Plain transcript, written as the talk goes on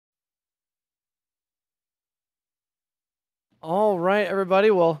All right,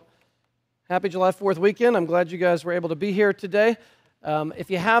 everybody. Well, happy July 4th weekend. I'm glad you guys were able to be here today. If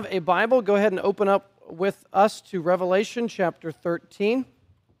you have a Bible, go ahead and open up with us to Revelation chapter 13.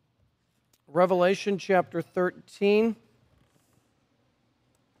 Revelation chapter 13.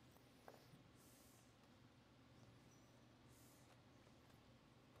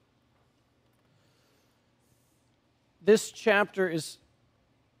 This chapter is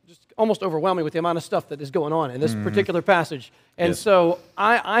just almost overwhelming with the amount of stuff that is going on in this particular passage. And so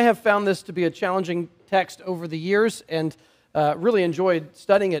I have found this to be a challenging text over the years and really enjoyed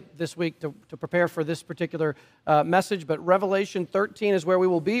studying it this week to prepare for this particular message. But Revelation 13 is where we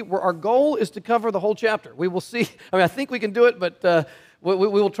will be. Our goal is to cover the whole chapter. We will see. I think we can do it, but we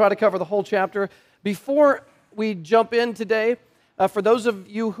will try to cover the whole chapter. Before we jump in today, for those of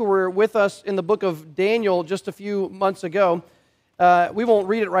you who were with us in the book of Daniel just a few months ago, we won't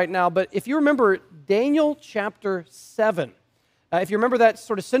read it right now, but if you remember Daniel chapter 7, if you remember that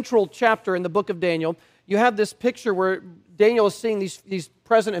sort of central chapter in the book of Daniel, you have this picture where Daniel is seeing these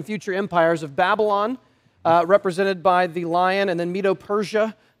present and future empires of Babylon, represented by the lion, and then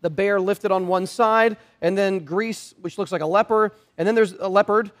Medo-Persia, the bear lifted on one side, and then Greece, which looks like a leper, and then there's a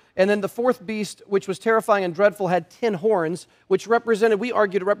leopard, and then the fourth beast, which was terrifying and dreadful, had 10 horns, which represented, we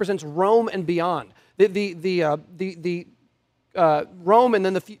argued, it represents Rome and beyond. Rome and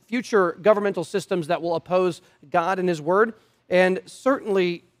then the future governmental systems that will oppose God and His Word. And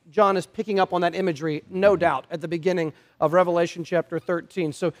certainly, John is picking up on that imagery, no doubt, at the beginning of Revelation chapter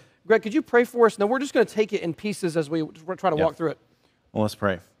 13. So, Greg, could you pray for us? Now, we're just going to take it in pieces as we try to walk through it. Well, let's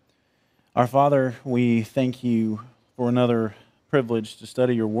pray. Our Father, we thank you for another privilege to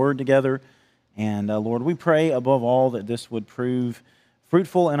study your Word together. And, Lord, we pray above all that this would prove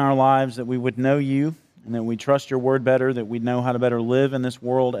fruitful in our lives, that we would know you, and that we trust your word better, that we know how to better live in this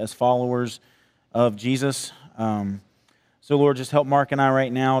world as followers of Jesus. So, Lord, just help Mark and I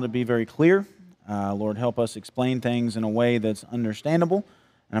right now to be very clear. Lord, help us explain things in a way that's understandable.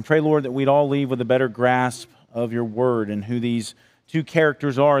 And I pray, Lord, that we'd all leave with a better grasp of your word and who these two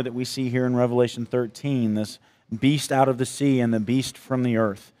characters are that we see here in Revelation 13, this beast out of the sea and the beast from the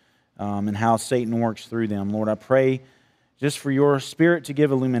earth, and how Satan works through them. Lord, I pray just for your Spirit to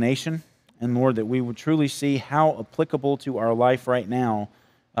give illumination, and Lord, that we would truly see how applicable to our life right now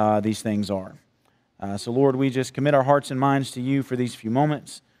these things are. So Lord, we just commit our hearts and minds to you for these few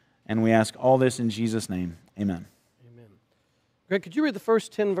moments, and we ask all this in Jesus' name. Amen. Amen. Greg, could you read the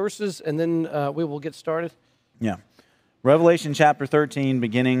first 10 verses, and then we will get started? Yeah. Revelation chapter 13,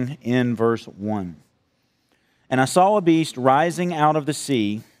 beginning in verse 1. And I saw a beast rising out of the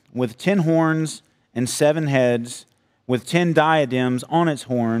sea with 10 horns and 7 heads, with 10 diadems on its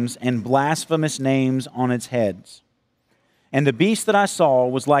horns and blasphemous names on its heads. And the beast that I saw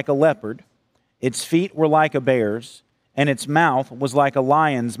was like a leopard, its feet were like a bear's, and its mouth was like a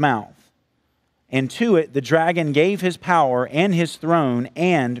lion's mouth. And to it the dragon gave his power and his throne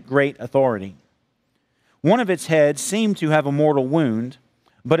and great authority. One of its heads seemed to have a mortal wound,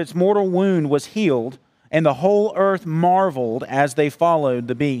 but its mortal wound was healed, and the whole earth marveled as they followed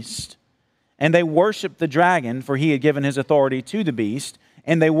the beast. And they worshipped the dragon, for he had given his authority to the beast.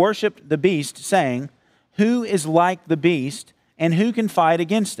 And they worshipped the beast, saying, "Who is like the beast, and who can fight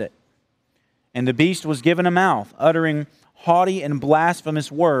against it?" And the beast was given a mouth, uttering haughty and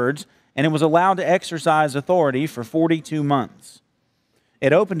blasphemous words, and it was allowed to exercise authority for 42 months.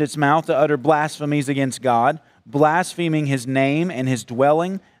 It opened its mouth to utter blasphemies against God, blaspheming his name and his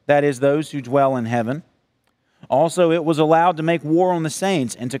dwelling, that is, those who dwell in heaven. Also, it was allowed to make war on the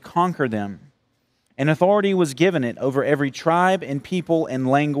saints and to conquer them. And authority was given it over every tribe and people and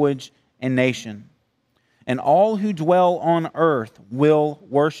language and nation. And all who dwell on earth will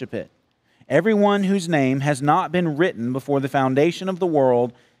worship it, everyone whose name has not been written before the foundation of the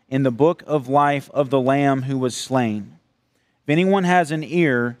world in the book of life of the Lamb who was slain. If anyone has an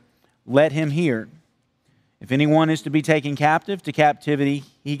ear, let him hear. If anyone is to be taken captive, to captivity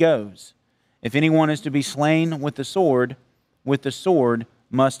he goes. If anyone is to be slain with the sword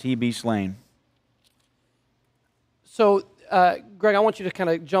must he be slain. So, Greg, I want you to kind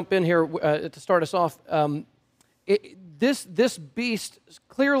of jump in here to start us off. This beast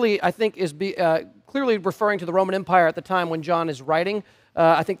clearly, I think, is clearly referring to the Roman Empire at the time when John is writing.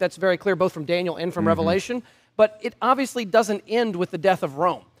 I think that's very clear both from Daniel and from Revelation. But it obviously doesn't end with the death of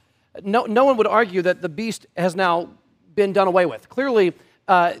Rome. No one would argue that the beast has now been done away with. Clearly,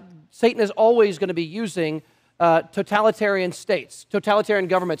 Satan is always going to be using totalitarian states, totalitarian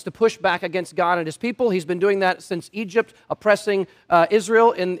governments to push back against God and His people. He's been doing that since Egypt, oppressing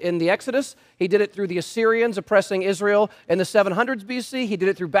Israel in the Exodus. He did it through the Assyrians oppressing Israel in the 700s BC. He did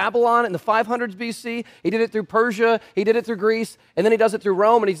it through Babylon in the 500s BC. He did it through Persia. He did it through Greece. And then he does it through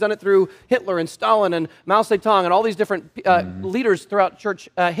Rome, and he's done it through Hitler and Stalin and Mao Zedong and all these different leaders throughout church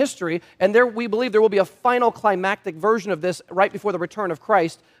history. And we believe there will be a final climactic version of this right before the return of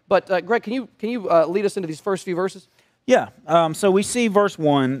Christ. But Greg, can you lead us into these first few verses? Yeah, so we see verse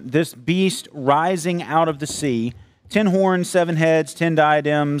 1, this beast rising out of the sea, 10 horns, 7 heads, 10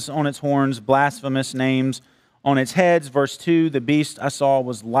 diadems on its horns, blasphemous names on its heads. Verse 2, the beast I saw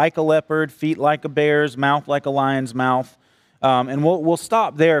was like a leopard, feet like a bear's, mouth like a lion's mouth. And we'll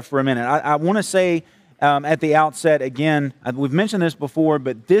stop there for a minute. I want to say at the outset, again, we've mentioned this before,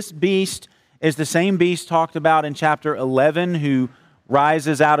 but this beast is the same beast talked about in chapter 11 who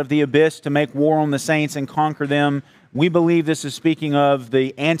rises out of the abyss to make war on the saints and conquer them. We believe this is speaking of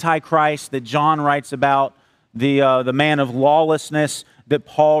the Antichrist that John writes about, the man of lawlessness that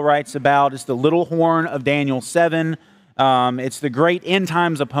Paul writes about. It's the little horn of Daniel 7. It's the great end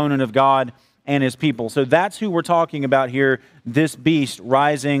times opponent of God and his people. So that's who we're talking about here, this beast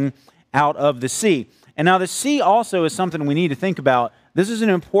rising out of the sea. And now the sea also is something we need to think about. This is an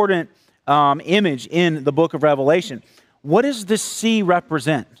important image in the book of Revelation. What does the sea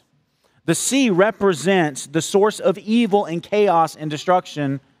represent? The sea represents the source of evil and chaos and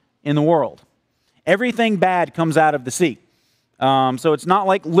destruction in the world. Everything bad comes out of the sea. So it's not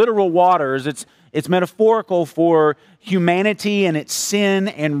like literal waters. It's metaphorical for humanity and its sin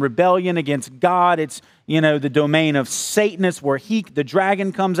and rebellion against God. It's, the domain of Satan. It's where the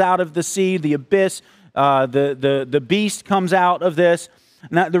dragon comes out of the sea, the abyss, the beast comes out of this.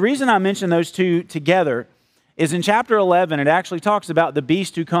 Now, the reason I mention those two together is in chapter 11, it actually talks about the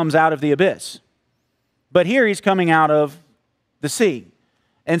beast who comes out of the abyss. But here he's coming out of the sea.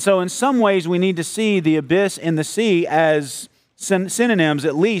 And so in some ways we need to see the abyss and the sea as synonyms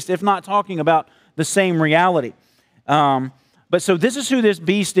at least, if not talking about the same reality. But so this is who this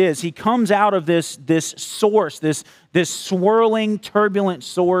beast is. He comes out of this source, this swirling, turbulent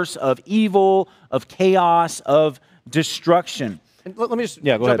source of evil, of chaos, of destruction. And let me just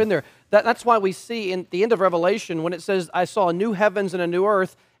jump in there. That's why we see in the end of Revelation when it says, I saw new heavens and a new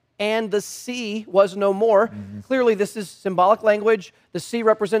earth, and the sea was no more. Mm-hmm. Clearly, this is symbolic language. The sea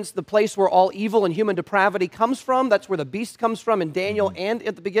represents the place where all evil and human depravity comes from. That's where the beast comes from in Daniel and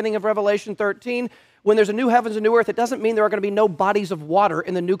at the beginning of Revelation 13. When there's a new heavens and new earth, it doesn't mean there are going to be no bodies of water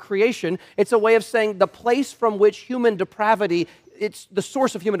in the new creation. It's a way of saying the place from which human depravity, it's the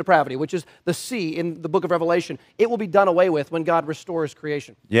source of human depravity, which is the sea in the book of Revelation. It will be done away with when God restores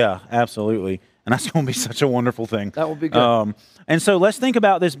creation. Yeah, absolutely. And that's going to be such a wonderful thing. That will be good. And so let's think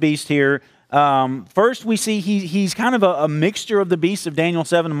about this beast here. First, we see he's kind of a mixture of the beasts of Daniel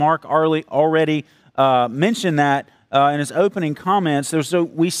 7. Mark already mentioned that in his opening comments. So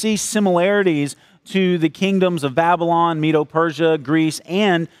we see similarities to the kingdoms of Babylon, Medo-Persia, Greece,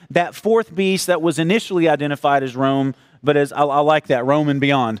 and that fourth beast that was initially identified as Rome, but as I like that, Rome and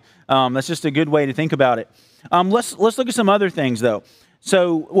beyond. That's just a good way to think about it. Let's look at some other things, though.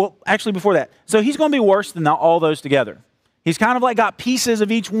 Actually, before that, so he's going to be worse than all those together. He's kind of like got pieces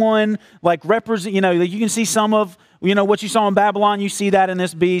of each one, like represent. You can see some of what you saw in Babylon. You see that in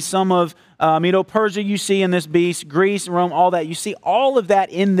this beast. Some of Medo-Persia you see in this beast. Greece, Rome, all that. You see all of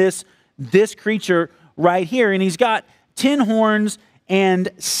that in this creature right here, and he's got 10 horns and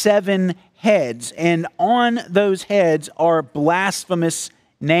 7 heads, and on those heads are blasphemous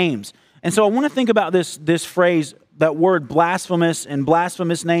names. And so I want to think about this phrase, that word blasphemous and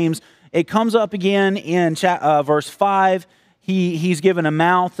blasphemous names. It comes up again in verse 5. He's given a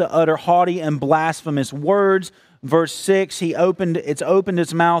mouth to utter haughty and blasphemous words. Verse 6, it's opened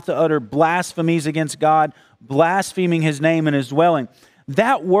its mouth to utter blasphemies against God, blaspheming his name and his dwelling.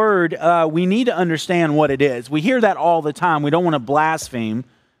 That word, we need to understand what it is. We hear that all the time. We don't want to blaspheme.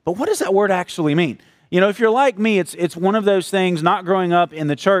 But what does that word actually mean? If you're like me, it's one of those things, not growing up in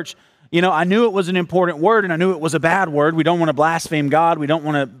the church. I knew it was an important word and I knew it was a bad word. We don't want to blaspheme God. We don't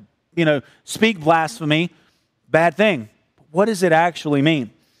want to, speak blasphemy. Bad thing. What does it actually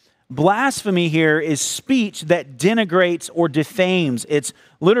mean? Blasphemy here is speech that denigrates or defames. It's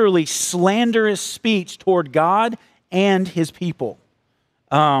literally slanderous speech toward God and his people.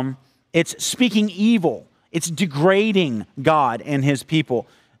 It's speaking evil. It's degrading God and his people.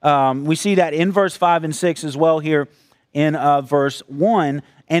 We see that in verse 5 and 6 as well here in verse 1.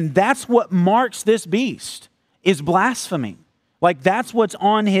 And that's what marks this beast, is blasphemy. Like that's what's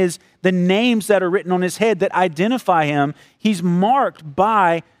on the names that are written on his head that identify him. He's marked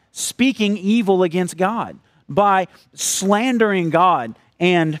by speaking evil against God, by slandering God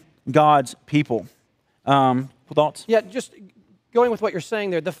and God's people. Thoughts? Yeah, just going with what you're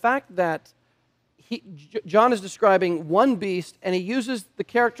saying there, the fact that John is describing one beast, and he uses the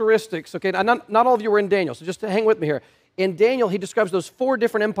characteristics. Okay, now not all of you were in Daniel, so just to hang with me here. In Daniel, he describes those 4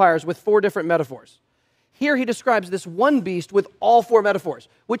 different empires with 4 different metaphors. Here he describes this one beast with all 4 metaphors,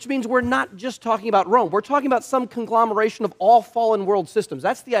 which means we're not just talking about Rome. We're talking about some conglomeration of all fallen world systems.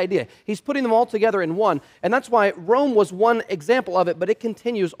 That's the idea. He's putting them all together in one, and that's why Rome was one example of it, but it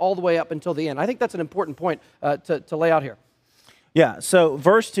continues all the way up until the end. I think that's an important point to lay out here. Yeah, so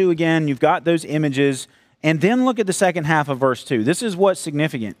verse 2 again, you've got those images, and then look at the second half of verse 2. This is what's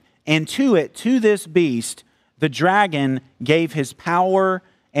significant. And to this beast, the dragon gave his power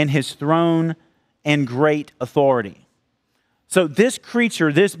and his throne and great authority. So this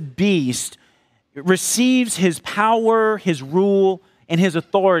creature, this beast, receives his power, his rule, and his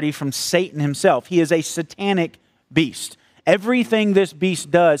authority from Satan himself. He is a satanic beast. Everything this beast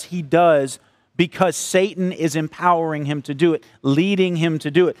does, he does because Satan is empowering him to do it, leading him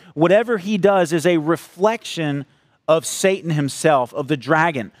to do it. Whatever he does is a reflection of Satan himself, of the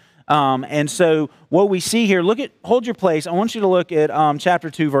dragon. And so what we see here, hold your place. I want you to look at chapter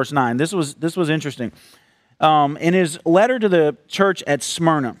 2, verse 9. This was interesting. In his letter to the church at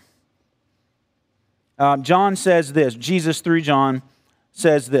Smyrna, John says this, Jesus through John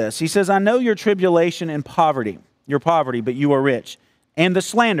says this. He says, I know your tribulation and poverty, but you are rich. And the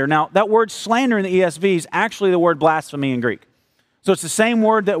slander. Now, that word slander in the ESV is actually the word blasphemy in Greek. So it's the same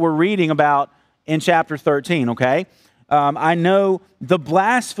word that we're reading about in chapter 13, okay? I know the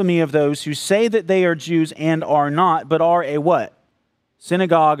blasphemy of those who say that they are Jews and are not, but are a what?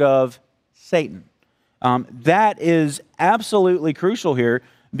 Synagogue of Satan. That is absolutely crucial here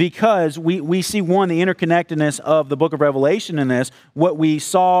because we see, one, the interconnectedness of the book of Revelation in this. What we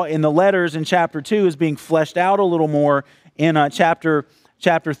saw in the letters in chapter 2 is being fleshed out a little more in chapter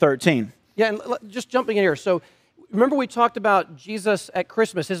 13. Yeah, and just jumping in here. So remember we talked about Jesus at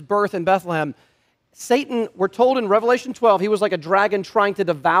Christmas, his birth in Bethlehem. Satan, we're told in Revelation 12, he was like a dragon trying to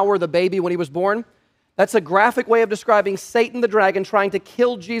devour the baby when he was born. That's a graphic way of describing Satan the dragon trying to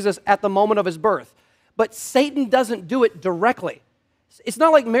kill Jesus at the moment of his birth. But Satan doesn't do it directly. It's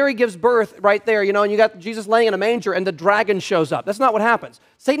not like Mary gives birth right there, and you got Jesus laying in a manger and the dragon shows up. That's not what happens.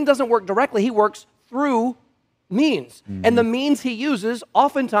 Satan doesn't work directly. He works through means. Mm-hmm. And the means he uses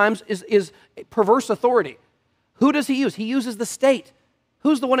oftentimes is perverse authority. Who does he use? He uses the state.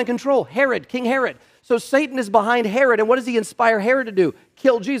 Who's the one in control? Herod, King Herod. So Satan is behind Herod, and what does he inspire Herod to do?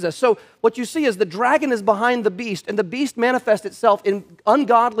 Kill Jesus. So what you see is the dragon is behind the beast, and the beast manifests itself in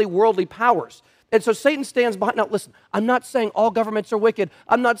ungodly, worldly powers. And so Satan stands behind. Now listen, I'm not saying all governments are wicked.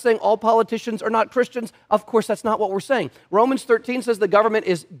 I'm not saying all politicians are not Christians. Of course, that's not what we're saying. Romans 13 says the government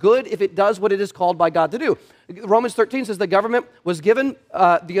is good if it does what it is called by God to do. Romans 13 says the government was given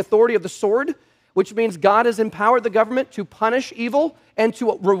the authority of the sword, which means God has empowered the government to punish evil and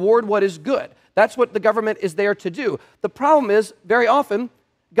to reward what is good. That's what the government is there to do. The problem is, very often,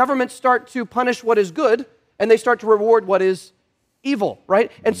 governments start to punish what is good, and they start to reward what is evil,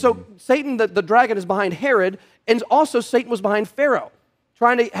 right? And so Satan, the dragon, is behind Herod, and also Satan was behind Pharaoh,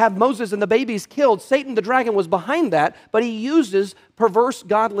 trying to have Moses and the babies killed. Satan, the dragon, was behind that, but he uses perverse,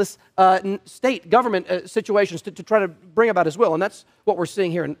 godless state, government situations to try to bring about his will, and that's what we're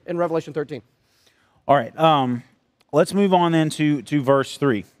seeing here in Revelation 13. All right, let's move on then to verse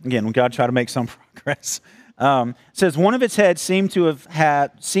 3. Again, we've got to try to make some progress. It says, one of its heads seemed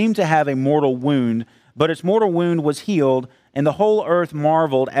to have a mortal wound, but its mortal wound was healed, and the whole earth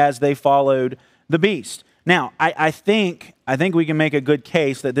marveled as they followed the beast. Now, I think we can make a good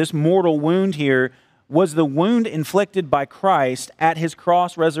case that this mortal wound here was the wound inflicted by Christ at his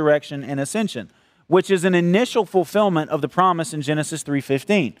cross, resurrection, and ascension, which is an initial fulfillment of the promise in Genesis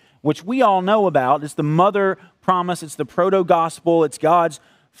 3:15, which we all know about. It's the mother promise. It's the proto-gospel. It's God's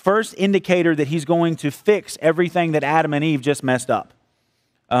first indicator that he's going to fix everything that Adam and Eve just messed up.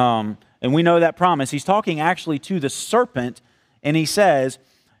 And we know that promise. He's talking actually to the serpent, and he says,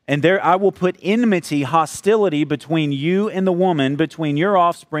 and there I will put enmity, hostility between you and the woman, between your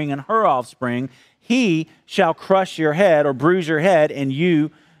offspring and her offspring. He shall crush your head or bruise your head, and you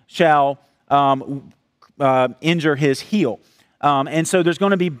shall injure his heel. And so there's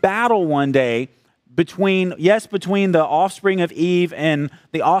going to be battle one day between the offspring of Eve and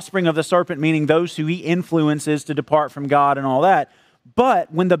the offspring of the serpent, meaning those who he influences to depart from God and all that.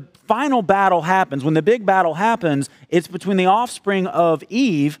 But when the final battle happens, when the big battle happens, it's between the offspring of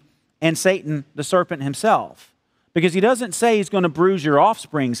Eve and Satan, the serpent himself. Because he doesn't say he's going to bruise your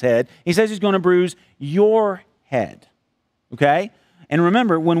offspring's head. He says he's going to bruise your head. Okay? And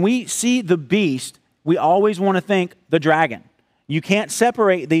remember, when we see the beast, we always want to think the dragon. You can't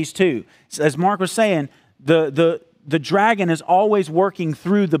separate these two. As Mark was saying, the dragon is always working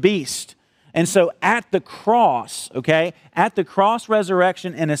through the beast. And so at the cross, okay, at the cross,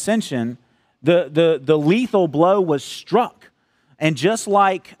 resurrection, and ascension, the lethal blow was struck. And just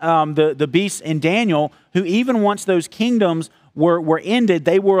like the beasts in Daniel, who even once those kingdoms were ended,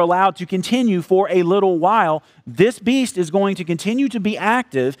 they were allowed to continue for a little while. This beast is going to continue to be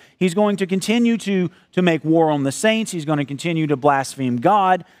active. He's going to continue to make war on the saints. He's going to continue to blaspheme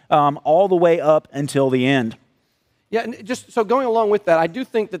God all the way up until the end. Yeah, and just so going along with that, I do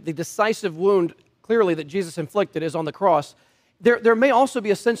think that the decisive wound, clearly, that Jesus inflicted is on the cross. There may also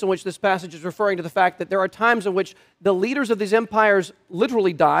be a sense in which this passage is referring to the fact that there are times in which the leaders of these empires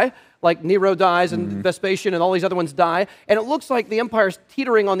literally die, like Nero dies and Vespasian and all these other ones die, and it looks like the empire's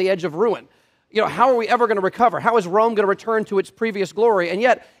teetering on the edge of ruin. You know, how are we ever going to recover? How is Rome going to return to its previous glory? And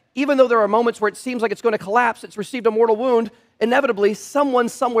yet, even though there are moments where it seems like it's going to collapse, it's received a mortal wound, inevitably someone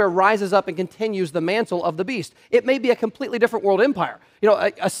somewhere rises up and continues the mantle of the beast. It may be a completely different world empire. You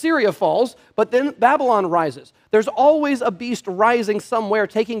know, Assyria falls, but then Babylon rises. There's always a beast rising somewhere,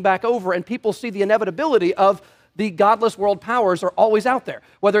 taking back over, and people see the inevitability of the godless world powers are always out there.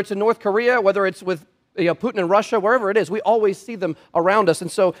 Whether it's in North Korea, whether it's with Putin in Russia, wherever it is, we always see them around us.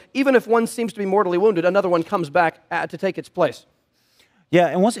 And so even if one seems to be mortally wounded, another one comes back to take its place. Yeah,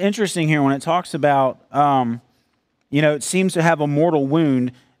 and what's interesting here when it talks about, it seems to have a mortal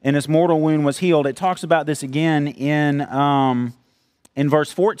wound, and this mortal wound was healed. It talks about this again in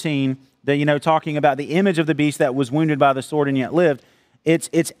verse 14, that, talking about the image of the beast that was wounded by the sword and yet lived.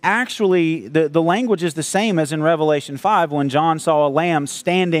 It's actually, the language is the same as in Revelation 5 when John saw a lamb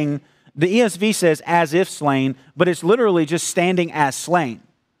standing, the ESV says as if slain, but it's literally just standing as slain.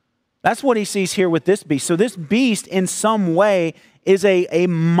 That's what he sees here with this beast. So this beast in some way is a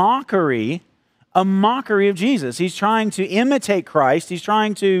mockery of Jesus. He's trying to imitate Christ. He's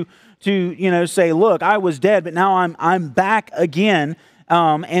trying to say, look, I was dead, but now I'm back again.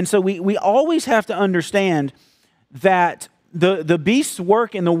 And so we always have to understand that the beast's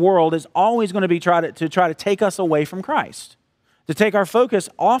work in the world is always going to be try to take us away from Christ, to take our focus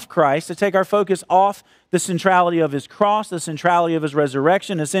off Christ, to take our focus off the centrality of his cross, the centrality of his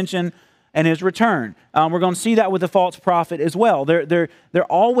resurrection, ascension, and his return. We're going to see that with the false prophet as well. They're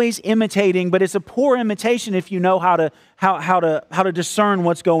always imitating, but it's a poor imitation if you know how to discern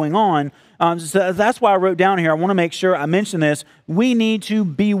what's going on. So that's why I wrote down here, I want to make sure I mention this. We need to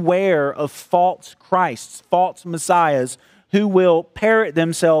beware of false Christs, false messiahs, who will parrot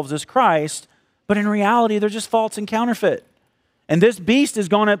themselves as Christ, but in reality, they're just false and counterfeit. And this beast is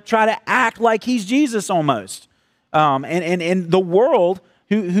going to try to act like he's Jesus almost. And the world,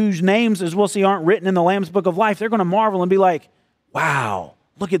 whose names, as we'll see, aren't written in the Lamb's Book of Life, they're going to marvel and be like, wow,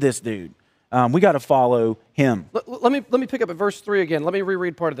 look at this dude. We got to follow him. Let me pick up at verse 3 again. Let me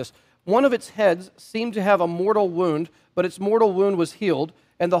reread part of this. One of its heads seemed to have a mortal wound, but its mortal wound was healed,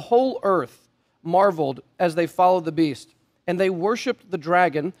 and the whole earth marveled as they followed the beast. And they worshipped the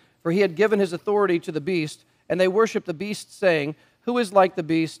dragon, for he had given his authority to the beast, and they worshipped the beast, saying, who is like the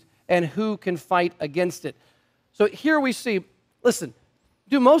beast, and who can fight against it? So here we see, listen,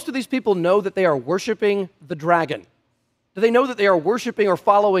 do most of these people know that they are worshiping the dragon? Do they know that they are worshiping or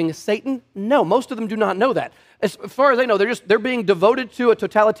following Satan? No, most of them do not know that. As far as they know, they're being devoted to a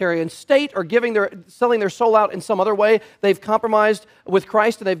totalitarian state or selling their soul out in some other way. They've compromised with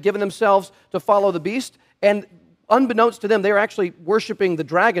Christ and they've given themselves to follow the beast. And unbeknownst to them, they're actually worshiping the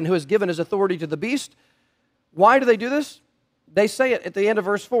dragon who has given his authority to the beast. Why do they do this? They say it at the end of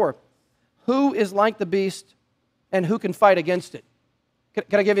verse 4. Who is like the beast and who can fight against it?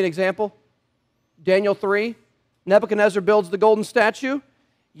 Can I give you an example? Daniel 3, Nebuchadnezzar builds the golden statue.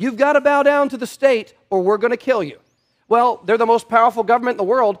 You've got to bow down to the state or we're going to kill you. Well, they're the most powerful government in the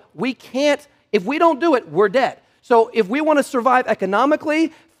world. We can't, if we don't do it, we're dead. So if we want to survive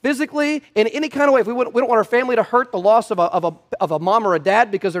economically, physically, in any kind of way, if we don't want our family to hurt the loss of a mom or a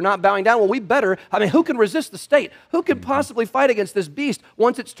dad because they're not bowing down, well, we better. I mean, who can resist the state? Who could possibly fight against this beast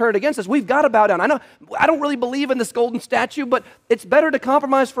once it's turned against us? We've got to bow down. I know I don't really believe in this golden statue, but it's better to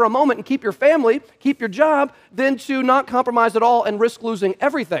compromise for a moment and keep your family, keep your job, than to not compromise at all and risk losing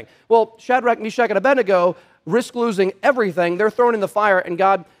everything. Well, Shadrach, Meshach, and Abednego risk losing everything. They're thrown in the fire, and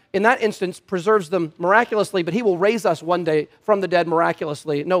God, in that instance, preserves them miraculously, but he will raise us one day from the dead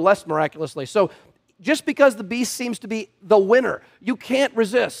miraculously, no less miraculously. So just because the beast seems to be the winner, you can't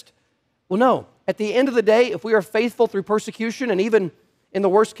resist. Well, no. At the end of the day, if we are faithful through persecution and even in the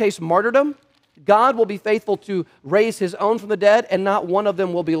worst case, martyrdom, God will be faithful to raise his own from the dead, and not one of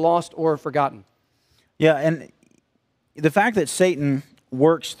them will be lost or forgotten. Yeah, and the fact that Satan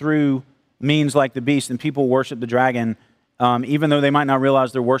works through means like the beast and people worship the dragon, even though they might not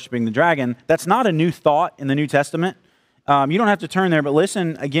realize they're worshiping the dragon, that's not a new thought in the New Testament. You don't have to turn there, but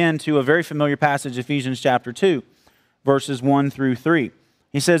listen again to a very familiar passage, Ephesians chapter 2, verses 1 through 3.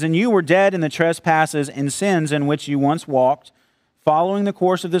 He says, "And you were dead in the trespasses and sins in which you once walked, following the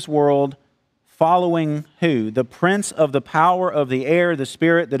course of this world," following who? "The prince of the power of the air, the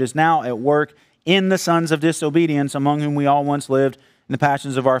spirit that is now at work in the sons of disobedience, among whom we all once lived in the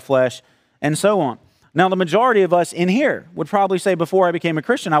passions of our flesh," and so on. Now, the majority of us in here would probably say, before I became a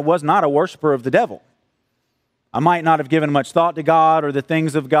Christian, I was not a worshiper of the devil. I might not have given much thought to God or the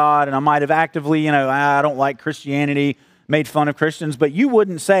things of God, and I might have actively, I don't like Christianity, made fun of Christians, but you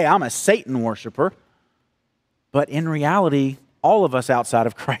wouldn't say, I'm a Satan worshiper. But in reality, all of us outside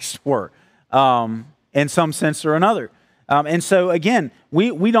of Christ were, in some sense or another. And so again,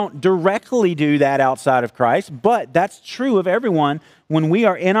 we don't directly do that outside of Christ, but that's true of everyone. When we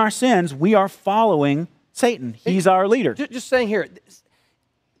are in our sins, we are following Satan. He's our leader. Just saying here,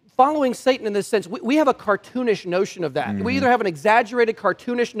 following Satan in this sense, we have a cartoonish notion of that. Mm-hmm. We either have an exaggerated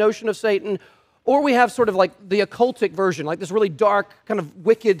cartoonish notion of Satan, or we have sort of like the occultic version, like this really dark, kind of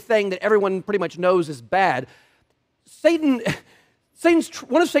wicked thing that everyone pretty much knows is bad. One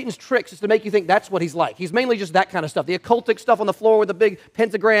of Satan's tricks is to make you think that's what he's like. He's mainly just that kind of stuff. The occultic stuff on the floor with the big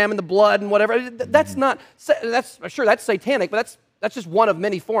pentagram and the blood and whatever. That's satanic, but that's just one of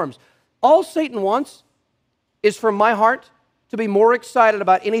many forms. All Satan wants is for my heart to be more excited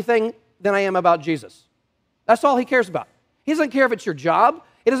about anything than I am about Jesus. That's all he cares about. He doesn't care if it's your job.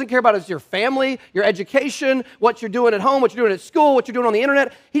 He doesn't care about if it's your family, your education, what you're doing at home, what you're doing at school, what you're doing on the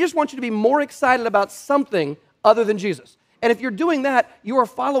internet. He just wants you to be more excited about something other than Jesus. And if you're doing that, you are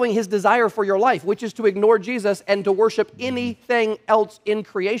following his desire for your life, which is to ignore Jesus and to worship anything else in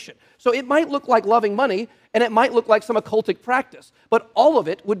creation. So it might look like loving money, and it might look like some occultic practice, but all of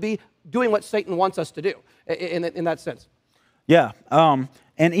it would be doing what Satan wants us to do in that sense. Yeah, and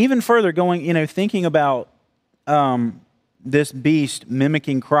even further going, thinking about this beast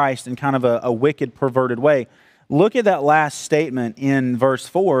mimicking Christ in kind of a wicked, perverted way. Look at that last statement in verse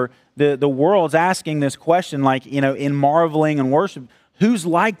 4. The world's asking this question, like, in marveling and worship, who's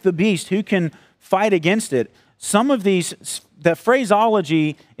like the beast? Who can fight against it? Some of the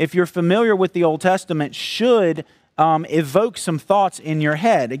phraseology, if you're familiar with the Old Testament, should evoke some thoughts in your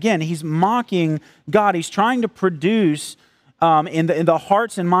head. Again, he's mocking God. He's trying to produce in the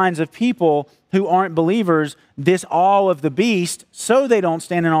hearts and minds of people who aren't believers this awe of the beast, so they don't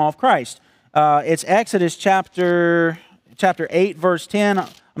stand in awe of Christ. It's Exodus chapter 8, verse 10.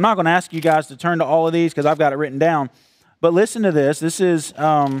 I'm not going to ask you guys to turn to all of these because I've got it written down. But listen to this. This is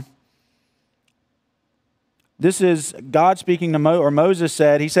God speaking to Moses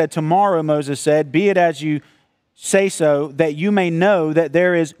said, he said, "Tomorrow," Moses said, "be it as you say so, that you may know that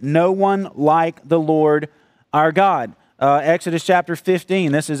there is no one like the Lord our God." Exodus chapter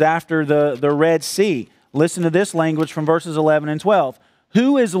 15, this is after the Red Sea. Listen to this language from verses 11 and 12.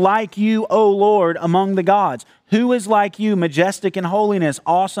 "Who is like you, O Lord, among the gods? Who is like you, majestic in holiness,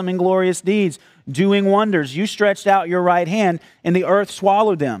 awesome in glorious deeds, doing wonders? You stretched out your right hand, and the earth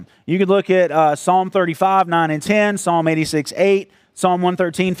swallowed them." You could look at Psalm 35, 9 and 10, Psalm 86, 8, Psalm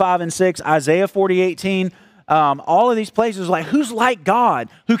 113, 5 and 6, Isaiah 40, 18. All of these places, like, who's like God,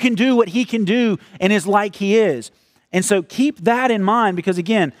 who can do what he can do and is like he is? And so keep that in mind, because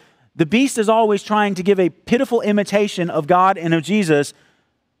again, the beast is always trying to give a pitiful imitation of God and of Jesus.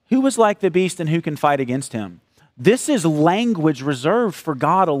 Who was like the beast and who can fight against him? This is language reserved for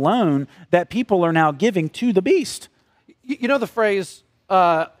God alone that people are now giving to the beast. You know the phrase,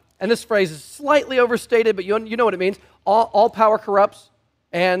 and this phrase is slightly overstated, but you know what it means. All power corrupts,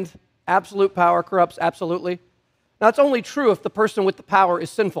 and absolute power corrupts absolutely. Now, it's only true if the person with the power is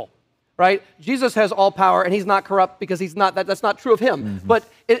sinful. Right? Jesus has all power, and he's not corrupt because he's not. That's not true of him. Mm-hmm. But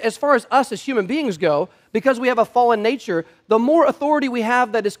as far as us as human beings go, because we have a fallen nature, the more authority we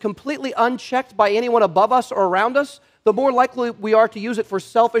have that is completely unchecked by anyone above us or around us, the more likely we are to use it for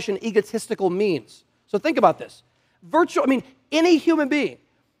selfish and egotistical means. So think about this. Any human being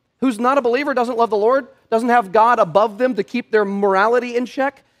who's not a believer, doesn't love the Lord, doesn't have God above them to keep their morality in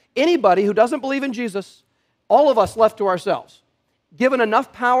check, anybody who doesn't believe in Jesus, all of us left to ourselves, given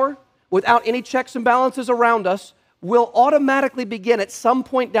enough power, without any checks and balances around us, will automatically begin at some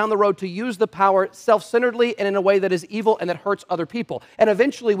point down the road to use the power self-centeredly and in a way that is evil and that hurts other people. And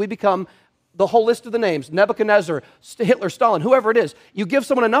eventually we become the whole list of the names, Nebuchadnezzar, Hitler, Stalin, whoever it is. You give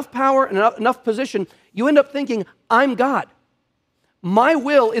someone enough power and enough position, you end up thinking, I'm God. My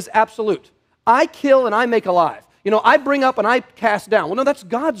will is absolute. I kill and I make alive. I bring up and I cast down. Well, no, that's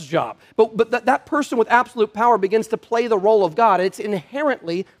God's job. But that person with absolute power begins to play the role of God. It's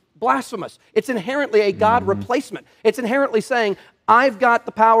inherently blasphemous. It's inherently a God replacement. It's inherently saying, I've got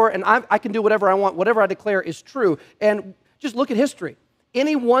the power, and I can do whatever I want. Whatever I declare is true. And just look at history.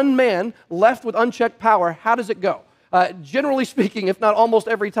 Any one man left with unchecked power, how does it go? Generally speaking, if not almost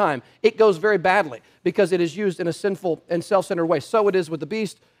every time, it goes very badly because it is used in a sinful and self-centered way. So it is with the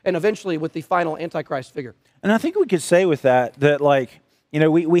beast and eventually with the final Antichrist figure. And I think we could say with that like, you know,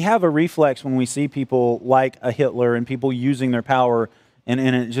 we have a reflex when we see people like a Hitler and people using their power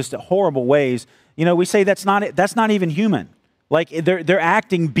in just horrible ways. You know, we say that's not even human. Like they're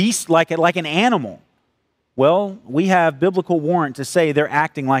acting beast like an animal. Well, we have biblical warrant to say they're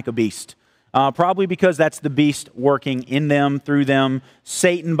acting like a beast. Probably because that's the beast working in them, through them,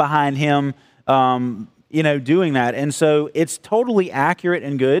 Satan behind him, doing that. And so it's totally accurate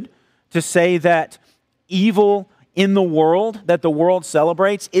and good to say that evil in the world that the world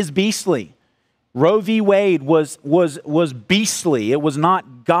celebrates is beastly. Roe v. Wade was beastly. It was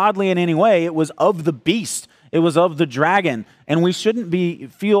not godly in any way. It was of the beast. It was of the dragon. And we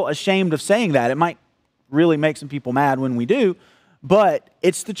shouldn't feel ashamed of saying that. It might really make some people mad when we do, but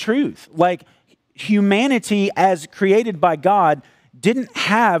it's the truth. Like, humanity as created by God didn't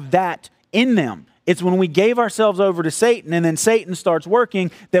have that in them. It's when we gave ourselves over to Satan and then Satan starts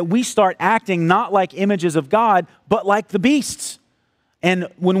working that we start acting not like images of God, but like the beasts. And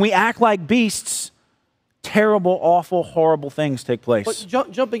when we act like beasts, terrible, awful, horrible things take place. But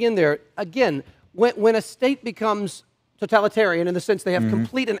jumping in there, again, when a state becomes totalitarian in the sense they have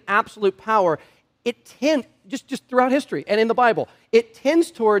complete and absolute power, it tends, just throughout history and in the Bible, it tends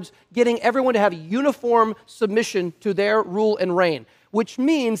towards getting everyone to have uniform submission to their rule and reign, which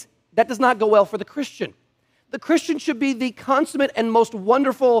means that does not go well for the Christian. The Christian should be the consummate and most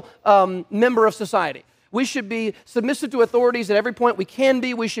wonderful member of society. We should be submissive to authorities at every point we can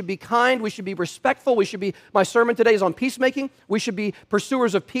be. We should be kind. We should be respectful. My sermon today is on peacemaking. We should be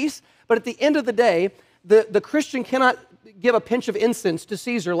pursuers of peace. But at the end of the day, the Christian cannot give a pinch of incense to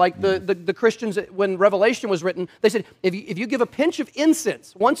Caesar like the Christians, when Revelation was written, they said, if you give a pinch of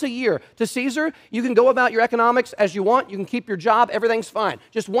incense once a year to Caesar, you can go about your economics as you want, you can keep your job, everything's fine.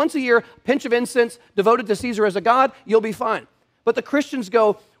 Just once a year, pinch of incense devoted to Caesar as a god, you'll be fine. But the Christians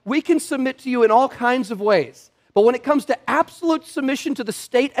go, we can submit to you in all kinds of ways, but when it comes to absolute submission to the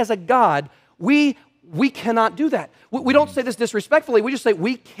state as a god, we cannot do that. We don't say this disrespectfully. We just say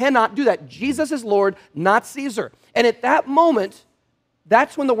we cannot do that. Jesus is Lord, not Caesar. And at that moment,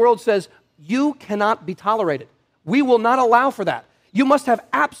 that's when the world says, you cannot be tolerated. We will not allow for that. You must have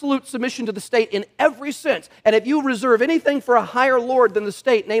absolute submission to the state in every sense. And if you reserve anything for a higher Lord than the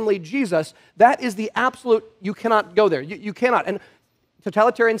state, namely Jesus, that is the absolute, you cannot go there. You cannot. And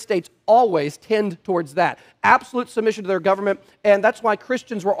totalitarian states always tend towards that. Absolute submission to their government, and that's why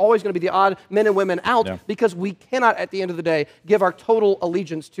Christians were always going to be the odd men and women out, because we cannot, at the end of the day, give our total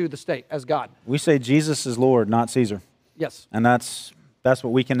allegiance to the state as God. We say Jesus is Lord, not Caesar. Yes. And that's what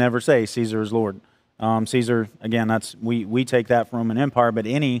we can never say, Caesar is Lord. Caesar, again, we take that from Roman Empire, but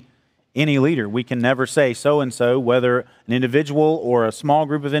any leader, we can never say so-and-so, whether an individual or a small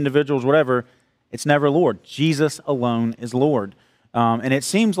group of individuals, whatever, it's never Lord. Jesus alone is Lord. And it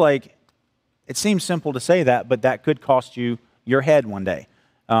seems simple to say that, but that could cost you your head one day.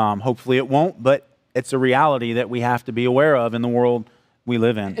 Hopefully it won't, but it's a reality that we have to be aware of in the world we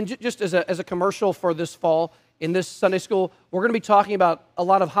live in. And just as a commercial for this fall, in this Sunday school, we're going to be talking about a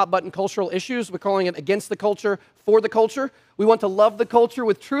lot of hot-button cultural issues. We're calling it Against the Culture, For the Culture. We want to love the culture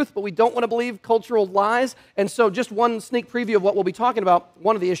with truth, but we don't want to believe cultural lies. And so just one sneak preview of what we'll be talking about,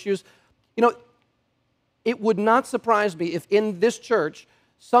 one of the issues. You know, it would not surprise me if in this church,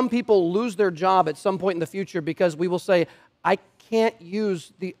 some people lose their job at some point in the future because we will say, I can't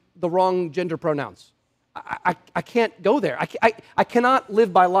use the wrong gender pronouns. I can't go there. I cannot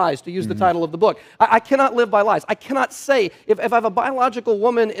live by lies, to use the title of the book. I cannot live by lies. I cannot say, if I have a biological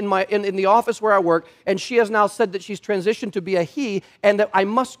woman in the office where I work, and she has now said that she's transitioned to be a he, and that I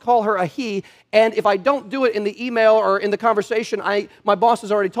must call her a he, and if I don't do it in the email or in the conversation, my boss has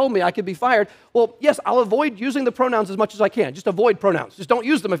already told me I could be fired. Well, yes, I'll avoid using the pronouns as much as I can. Just avoid pronouns. Just don't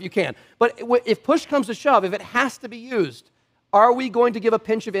use them if you can. But if push comes to shove, if it has to be used, are we going to give a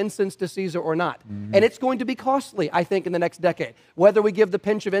pinch of incense to Caesar or not? And it's going to be costly, I think, in the next decade, whether we give the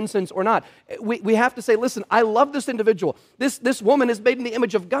pinch of incense or not. We have to say, listen, I love this individual. This woman is made in the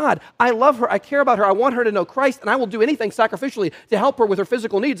image of God. I love her. I care about her. I want her to know Christ, and I will do anything sacrificially to help her with her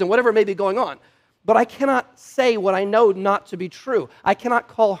physical needs and whatever may be going on. But I cannot say what I know not to be true. I cannot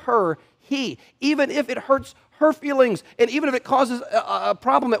call her he, even if it hurts her feelings, and even if it causes a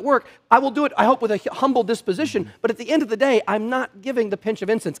problem at work, I will do it, I hope, with a humble disposition. But at the end of the day, I'm not giving the pinch of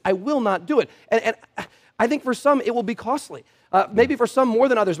incense. I will not do it. And I think for some it will be costly. Maybe for some more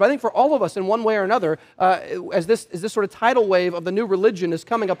than others, but I think for all of us in one way or another, as this sort of tidal wave of the new religion is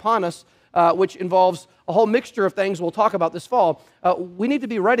coming upon us, which involves a whole mixture of things we'll talk about this fall, we need to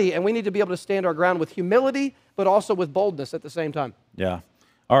be ready and we need to be able to stand our ground with humility, but also with boldness at the same time. Yeah.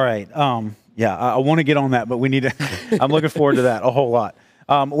 All right. I want to get on that, but we need to, I'm looking forward to that a whole lot.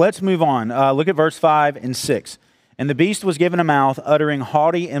 Let's move on. Look at verse 5 and 6. And the beast was given a mouth, uttering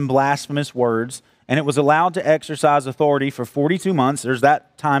haughty and blasphemous words, and it was allowed to exercise authority for 42 months. There's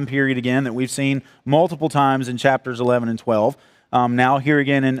that time period again that we've seen multiple times in chapters 11 and 12. Now here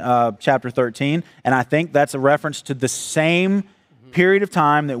again in chapter 13. And I think that's a reference to the same period of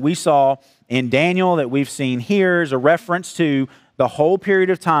time that we saw in Daniel that we've seen here, is a reference to the whole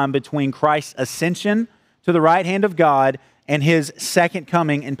period of time between Christ's ascension to the right hand of God and his second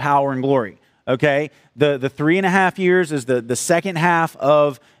coming in power and glory. Okay? The 3.5 years is the second half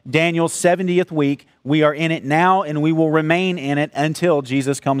of Daniel's 70th week. We are in it now, and we will remain in it until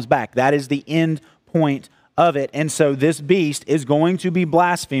Jesus comes back. That is the end point of it. And so this beast is going to be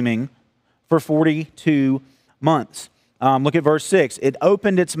blaspheming for 42 months. Look at verse 6. It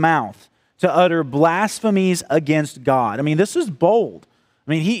opened its mouth to utter blasphemies against God. I mean, this is bold.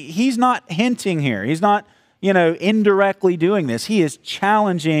 I mean, he's not hinting here. He's not, indirectly doing this. He is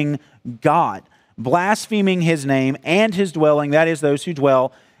challenging God, blaspheming his name and his dwelling, that is, those who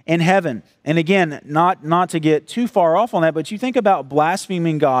dwell in heaven. And again, not to get too far off on that, but you think about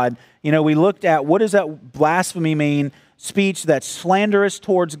blaspheming God. We looked at what does that blasphemy mean? Speech that's slanderous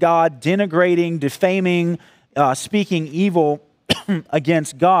towards God, denigrating, defaming, speaking evil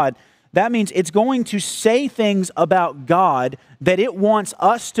against God. That means it's going to say things about God that it wants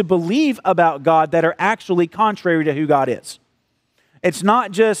us to believe about God that are actually contrary to who God is. It's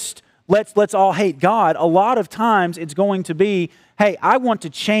not just let's all hate God. A lot of times it's going to be, hey, I want to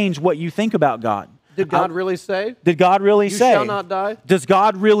change what you think about God. Did God really say? Did God really say? You shall not die? Does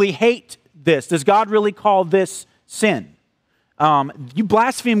God really hate this? Does God really call this sin? You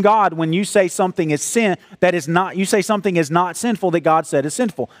blaspheme God when you say something is sin that is not, you say something is not sinful that God said is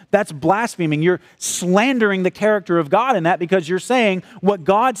sinful. That's blaspheming. You're slandering the character of God in that, because you're saying what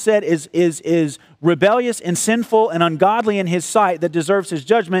God said is rebellious and sinful and ungodly in his sight that deserves his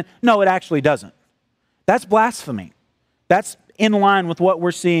judgment. No, it actually doesn't. That's blasphemy. That's in line with what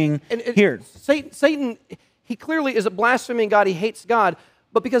we're seeing here. Satan, he clearly is a blaspheming God. He hates God.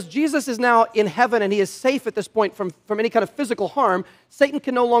 But because Jesus is now in heaven and he is safe at this point from any kind of physical harm, Satan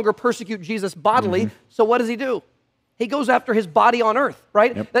can no longer persecute Jesus bodily. So what does he do? He goes after his body on earth,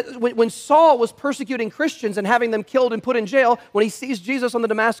 right? Yep. When Saul was persecuting Christians and having them killed and put in jail, when he sees Jesus on the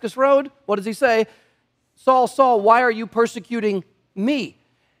Damascus road, what does he say? Saul, Saul, why are you persecuting me?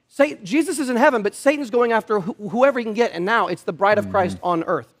 Jesus is in heaven, but Satan's going after whoever he can get, and now it's the bride of Christ on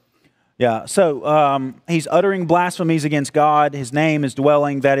earth. Yeah, so he's uttering blasphemies against God. His name is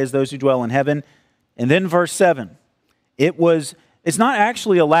dwelling, that is, those who dwell in heaven. And then verse 7, it's not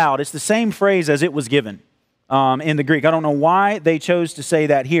actually allowed. It's the same phrase as it was given in the Greek. I don't know why they chose to say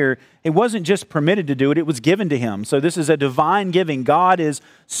that here. It wasn't just permitted to do it, it was given to him. So this is a divine giving. God is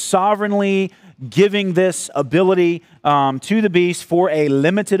sovereignly giving this ability to the beast for a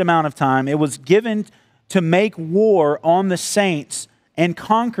limited amount of time. It was given to make war on the saints and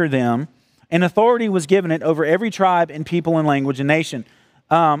conquer them, and authority was given it over every tribe and people and language and nation.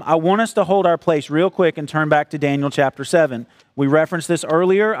 I want us to hold our place real quick and turn back to Daniel chapter 7. We referenced this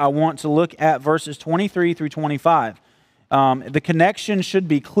earlier. I want to look at verses 23 through 25. The connection should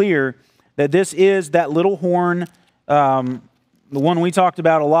be clear that this is that little horn, the one we talked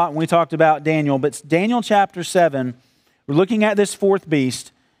about a lot when we talked about Daniel. But it's Daniel chapter 7. We're looking at this fourth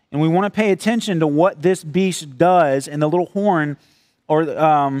beast, and we want to pay attention to what this beast does and the little horn, or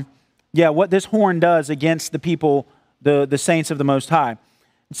what this horn does against the people, the saints of the Most High.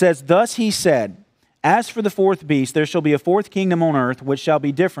 It says, "Thus he said, as for the fourth beast, there shall be a fourth kingdom on earth, which shall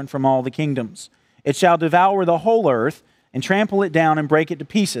be different from all the kingdoms. It shall devour the whole earth, and trample it down, and break it to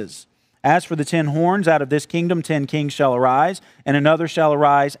pieces. As for the 10 horns, out of this kingdom 10 kings shall arise, and another shall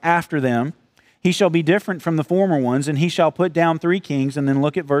arise after them. He shall be different from the former ones, and he shall put down 3 kings." And then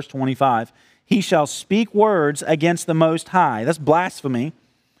look at verse 25. "He shall speak words against the Most High." That's blasphemy.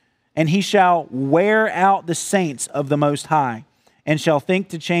 "And he shall wear out the saints of the Most High, and shall think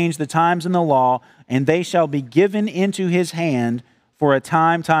to change the times and the law, and they shall be given into his hand for a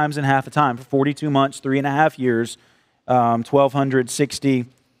time, times, and half a time," for 42 months, 3.5 years, 1,260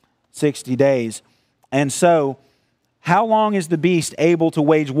 days. And so, how long is the beast able to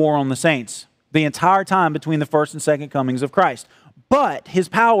wage war on the saints? The entire time between the first and second comings of Christ. but his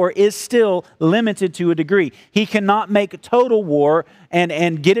power is still limited to a degree. He cannot make total war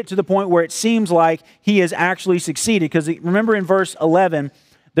and get it to the point where it seems like he has actually succeeded. Because remember in verse 11,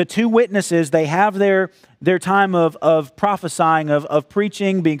 the two witnesses, they have their time of prophesying, of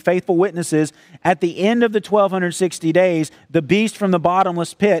preaching, being faithful witnesses. At the end of the 1260 days, the beast from the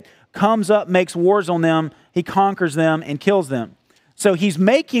bottomless pit comes up, makes wars on them, he conquers them and kills them. So he's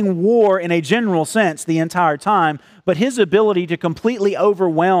making war in a general sense the entire time, but his ability to completely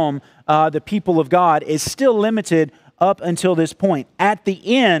overwhelm the people of God is still limited up until this point. At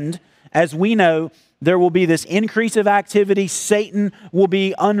the end, as we know, there will be this increase of activity. Satan will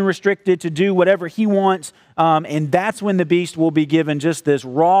be unrestricted to do whatever he wants, and that's when the beast will be given just this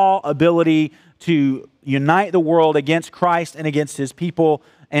raw ability to unite the world against Christ and against his people.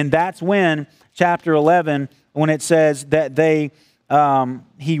 And that's when, chapter 11, when it says that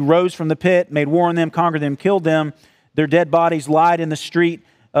he rose from the pit, made war on them, conquered them, killed them. Their dead bodies lied in the street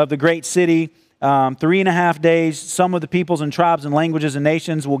of the great city. 3.5 days, some of the peoples and tribes and languages and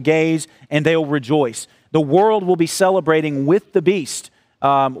nations will gaze and they will rejoice. The world will be celebrating with the beast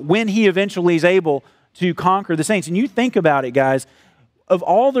when he eventually is able to conquer the saints. And you think about it, guys, of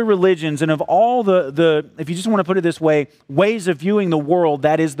all the religions and of all the, if you just want to put it this way, ways of viewing the world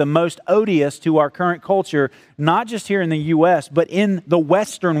that is the most odious to our current culture, not just here in the U.S., but in the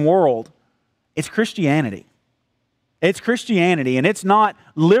Western world, it's Christianity. It's Christianity, and it's not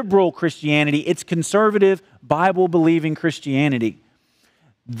liberal Christianity. It's conservative, Bible-believing Christianity.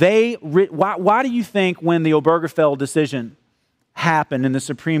 Why do you think when the Obergefell decision happened and the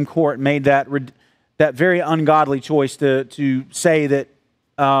Supreme Court made that very ungodly choice to say that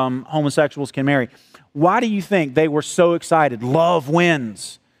homosexuals can marry, why do you think they were so excited? Love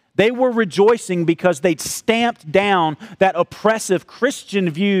wins. They were rejoicing because they'd stamped down that oppressive Christian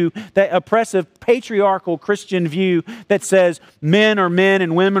view, that oppressive patriarchal Christian view that says men are men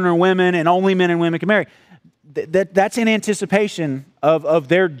and women are women and only men and women can marry. That's in anticipation of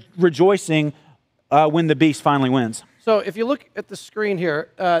their rejoicing when the beast finally wins. So if you look at the screen here,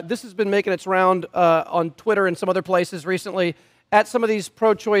 this has been making its round on Twitter and some other places recently. At some of these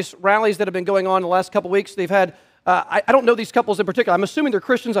pro-choice rallies that have been going on in the last couple weeks, they've had I don't know these couples in particular. I'm assuming they're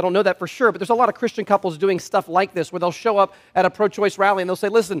Christians. I don't know that for sure. But there's a lot of Christian couples doing stuff like this where they'll show up at a pro-choice rally and they'll say,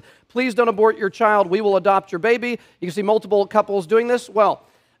 listen, please don't abort your child. We will adopt your baby. You can see multiple couples doing this. Well,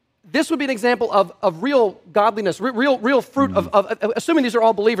 this would be an example of real godliness, real fruit of assuming these are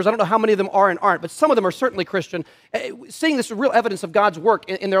all believers. I don't know how many of them are and aren't, but some of them are certainly Christian. Seeing this real evidence of God's work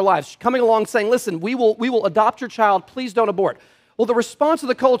in their lives, coming along saying, listen, we will adopt your child. Please don't abort. Well, the response of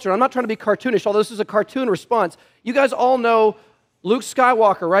the culture, I'm not trying to be cartoonish, although this is a cartoon response. You guys all know Luke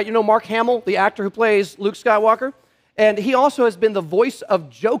Skywalker, right? You know Mark Hamill, the actor who plays Luke Skywalker? And he also has been the voice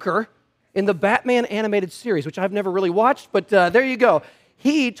of Joker in the Batman animated series, which I've never really watched, but there you go.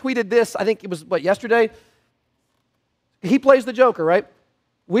 He tweeted this, I think it was, yesterday? He plays the Joker, right?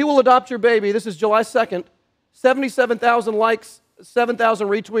 We will adopt your baby. This is July 2nd. 77,000 likes, 7,000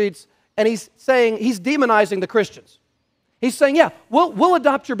 retweets, and he's saying, he's demonizing the Christians. He's saying, yeah, we'll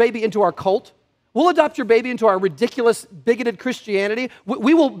adopt your baby into our cult. We'll adopt your baby into our ridiculous, bigoted Christianity.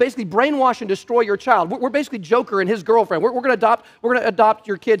 We will basically brainwash and destroy your child. We're basically Joker and his girlfriend. We're going to adopt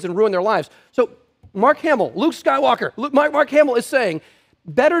your kids and ruin their lives. So Mark Hamill, Luke Skywalker, Mark Hamill is saying,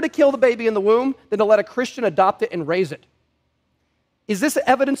 better to kill the baby in the womb than to let a Christian adopt it and raise it. Is this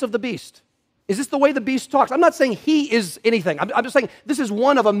evidence of the beast? Is this the way the beast talks? I'm not saying he is anything. I'm just saying this is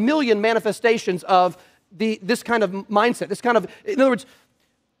one of a million manifestations of this kind of mindset, this kind of, in other words,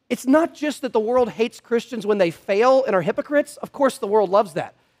 it's not just that the world hates Christians when they fail and are hypocrites. Of course, the world loves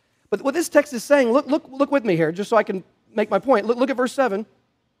that. But what this text is saying, look with me here, just so I can make my point. Look at verse 7.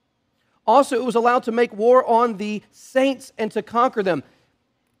 Also, it was allowed to make war on the saints and to conquer them.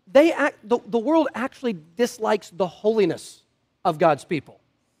 The world actually dislikes the holiness of God's people.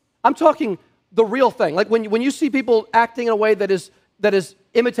 I'm talking the real thing. Like when you see people acting in a way that is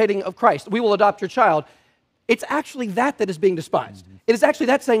imitating of Christ, we will adopt your child. It's actually that is being despised. Mm-hmm. It is actually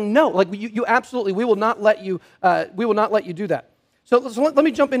that saying no. Like you absolutely, we will not let you do that. So let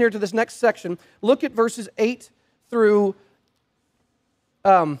me jump in here to this next section. Look at verses 8 through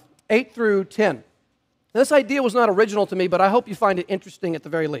 10. Now, this idea was not original to me, but I hope you find it interesting at the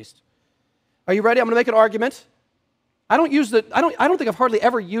very least. Are you ready? I'm going to make an argument. I don't think I've hardly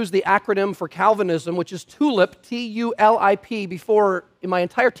ever used the acronym for Calvinism, which is TULIP, T-U-L-I-P, before in my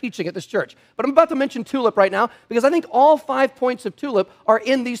entire teaching at this church. But I'm about to mention TULIP right now because I think all 5 points of TULIP are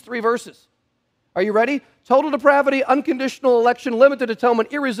in these 3 verses. Are you ready? Total depravity, unconditional election, limited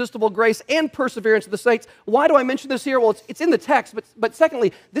atonement, irresistible grace, and perseverance of the saints. Why do I mention this here? Well, it's in the text, but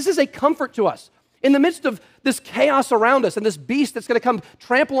secondly, this is a comfort to us. In the midst of this chaos around us and this beast that's going to come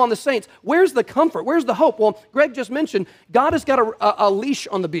trample on the saints, where's the comfort? Where's the hope? Well, Greg just mentioned God has got a leash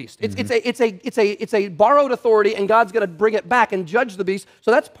on the beast. It's a borrowed authority, and God's going to bring it back and judge the beast. So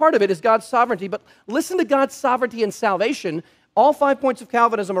that's part of it, is God's sovereignty. But listen to God's sovereignty and salvation. All 5 points of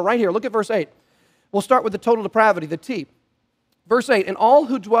Calvinism are right here. Look at verse 8. We'll start with the total depravity, the T. Verse 8, and all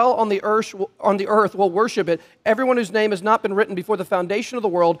who dwell on the earth will worship it, everyone whose name has not been written before the foundation of the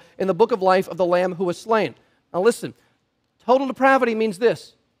world in the book of life of the Lamb who was slain. Now listen, total depravity means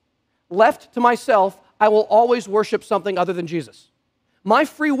this. Left to myself, I will always worship something other than Jesus. My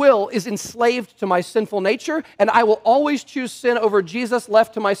free will is enslaved to my sinful nature, and I will always choose sin over Jesus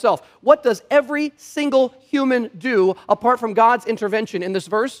left to myself. What does every single human do apart from God's intervention in this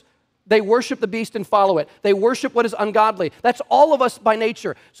verse? They worship the beast and follow it. They worship what is ungodly. That's all of us by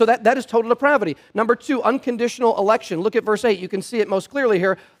nature. So that is total depravity. Number 2, unconditional election. Look at verse 8. You can see it most clearly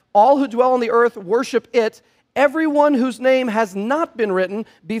here. All who dwell on the earth worship it, everyone whose name has not been written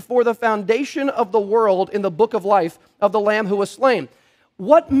before the foundation of the world in the book of life of the Lamb who was slain.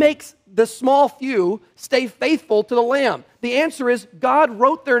 What makes the small few stay faithful to the Lamb? The answer is God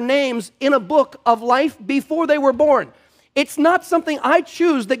wrote their names in a book of life before they were born. It's not something I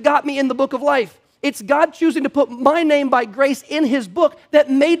choose that got me in the book of life. It's God choosing to put my name by grace in his book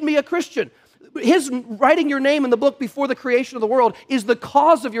that made me a Christian. His writing your name in the book before the creation of the world is the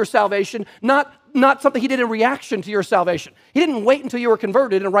cause of your salvation, not something he did in reaction to your salvation. He didn't wait until you were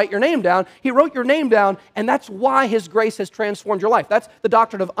converted and write your name down. He wrote your name down, and that's why his grace has transformed your life. That's the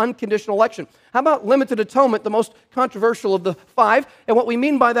doctrine of unconditional election. How about limited atonement, the most controversial of the 5? And what we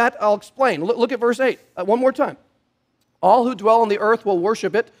mean by that, I'll explain. Look at verse 8 one more time. All who dwell on the earth will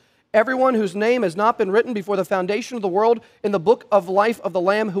worship it, everyone whose name has not been written before the foundation of the world in the book of life of the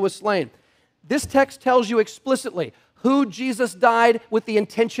Lamb who was slain. This text tells you explicitly who Jesus died with the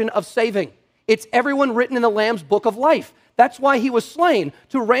intention of saving. It's everyone written in the Lamb's book of life. That's why he was slain,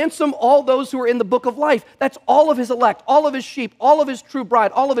 to ransom all those who are in the book of life. That's all of his elect, all of his sheep, all of his true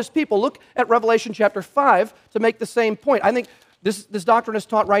bride, all of his people. Look at Revelation chapter 5 to make the same point. I think this doctrine is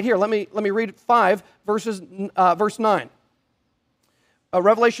taught right here. Let me read 5, verse 9.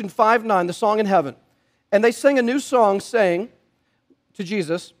 Revelation 5:9, the song in heaven. And they sang a new song, saying to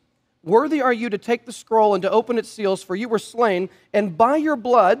Jesus, worthy are you to take the scroll and to open its seals, for you were slain, and by your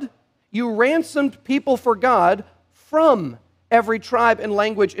blood you ransomed people for God from every tribe and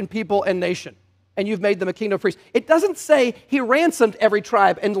language and people and nation. And you've made them a kingdom of priests. It doesn't say he ransomed every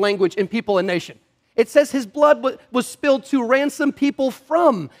tribe and language and people and nation. It says his blood was spilled to ransom people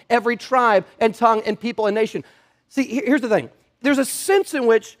from every tribe and tongue and people and nation. See, here's the thing. There's a sense in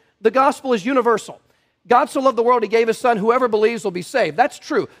which the gospel is universal. God so loved the world, he gave his son. Whoever believes will be saved. That's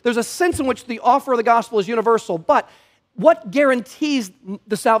true. There's a sense in which the offer of the gospel is universal. But what guarantees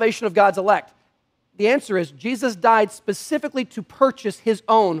the salvation of God's elect? The answer is Jesus died specifically to purchase his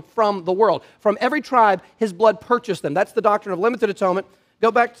own from the world. From every tribe, his blood purchased them. That's the doctrine of limited atonement. Go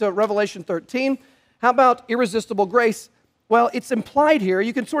back to Revelation 13. How about irresistible grace? Well, it's implied here.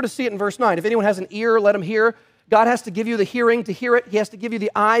 You can sort of see it in verse 9. If anyone has an ear, let him hear. God has to give you the hearing to hear it. He has to give you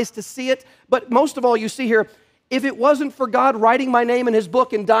the eyes to see it. But most of all, you see here, if it wasn't for God writing my name in his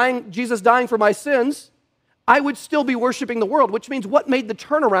book and Jesus dying for my sins, I would still be worshiping the world, which means what made the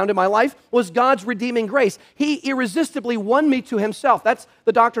turnaround in my life was God's redeeming grace. He irresistibly won me to himself. That's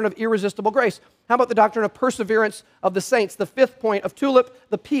the doctrine of irresistible grace. How about the doctrine of perseverance of the saints? The 5th point of TULIP,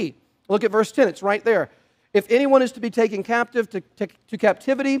 the P. Look at verse 10. It's right there. If anyone is to be taken captive to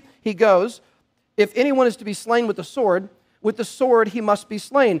captivity, he goes. If anyone is to be slain with the sword he must be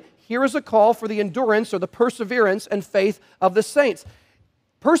slain. Here is a call for the endurance or the perseverance and faith of the saints.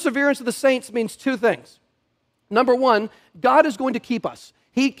 Perseverance of the saints means 2 things. Number 1, God is going to keep us.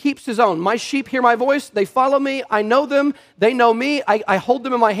 He keeps his own. My sheep hear my voice. They follow me. I know them. They know me. I hold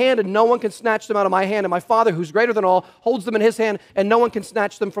them in my hand, and no one can snatch them out of my hand. And my Father, who's greater than all, holds them in his hand, and no one can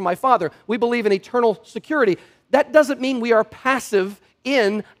snatch them from my Father. We believe in eternal security. That doesn't mean we are passive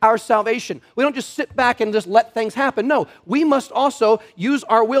in our salvation. We don't just sit back and just let things happen. No, we must also use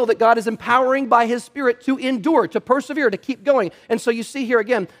our will that God is empowering by his Spirit to endure, to persevere, to keep going. And so you see here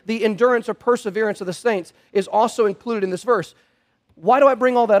again, the endurance or perseverance of the saints is also included in this verse. Why do I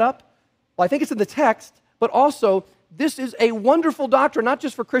bring all that up? Well, I think it's in the text, but also this is a wonderful doctrine, not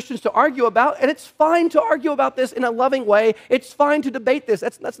just for Christians to argue about, and it's fine to argue about this in a loving way. It's fine to debate this.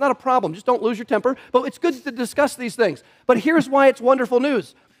 That's not a problem. Just don't lose your temper. But it's good to discuss these things. But here's why it's wonderful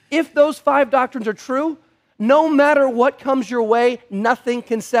news. If those 5 doctrines are true, no matter what comes your way, nothing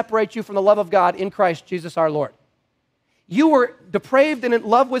can separate you from the love of God in Christ Jesus our Lord. You were depraved and in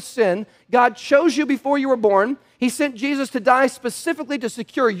love with sin. God chose you before you were born. He sent Jesus to die specifically to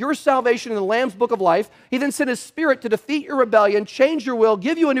secure your salvation in the Lamb's Book of Life. He then sent His Spirit to defeat your rebellion, change your will,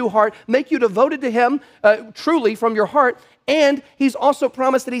 give you a new heart, make you devoted to Him truly from your heart. And He's also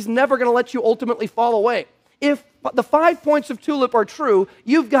promised that He's never going to let you ultimately fall away. If the 5 points of TULIP are true,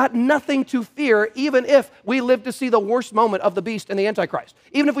 you've got nothing to fear, even if we live to see the worst moment of the beast and the Antichrist.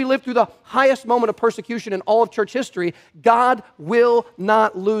 Even if we live through the highest moment of persecution in all of church history, God will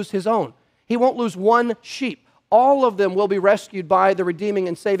not lose His own. He won't lose one sheep. All of them will be rescued by the redeeming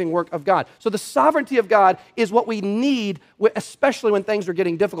and saving work of God. So the sovereignty of God is what we need, especially when things are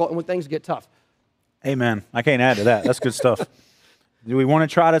getting difficult and when things get tough. Amen. I can't add to that. That's good stuff. Do we want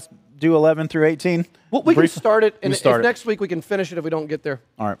to try to do 11 through 18? Well, we can start it, and next week we can finish it if we don't get there.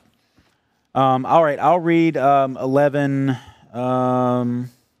 All right. All right, I'll read 11.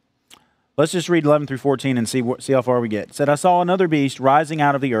 Let's just read 11 through 14 and see how far we get. It said, I saw another beast rising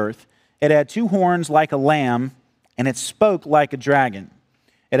out of the earth. It had 2 horns like a lamb, and it spoke like a dragon.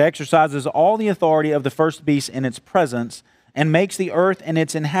 It exercises all the authority of the first beast in its presence, and makes the earth and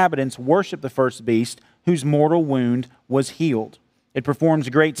its inhabitants worship the first beast, whose mortal wound was healed. It performs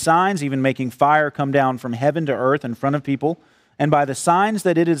great signs, even making fire come down from heaven to earth in front of people. And by the signs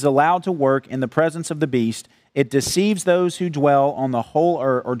that it is allowed to work in the presence of the beast, it deceives those who dwell on the whole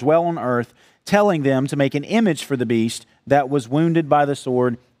earth, or dwell on earth, telling them to make an image for the beast that was wounded by the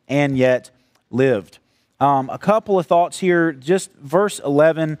sword and yet lived. A couple of thoughts here. Just verse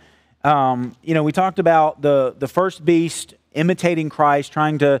 11. We talked about the first beast imitating Christ,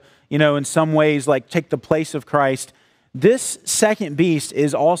 trying to, in some ways, like take the place of Christ. This second beast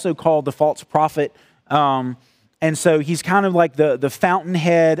is also called the false prophet. And so he's kind of like the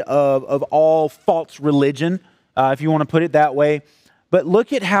fountainhead of all false religion, if you want to put it that way. But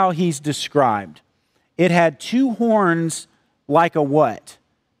look at how he's described. It had 2 horns like a what?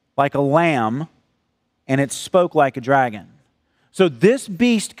 Like a lamb, and it spoke like a dragon. So this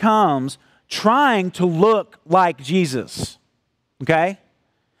beast comes trying to look like Jesus. Okay?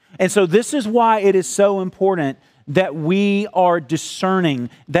 And so this is why it is so important that we are discerning,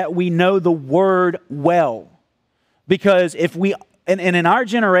 that we know the Word well. Because if we, and in our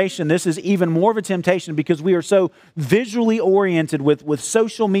generation, this is even more of a temptation because we are so visually oriented with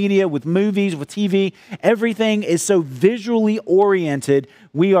social media, with movies, with TV. Everything is so visually oriented.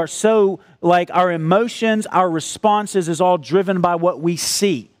 We are so, like, our emotions, our responses is all driven by what we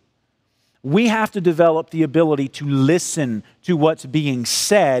see. We have to develop the ability to listen to what's being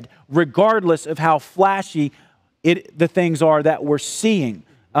said, regardless of how flashy the things are that we're seeing.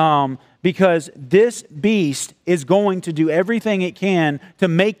 Because this beast is going to do everything it can to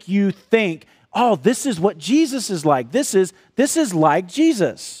make you think, oh, this is what Jesus is like. This is like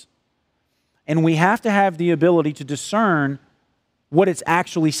Jesus. And we have to have the ability to discern what it's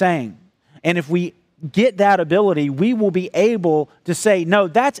actually saying. And if we get that ability, we will be able to say, no,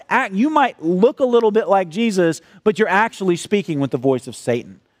 you might look a little bit like Jesus, but you're actually speaking with the voice of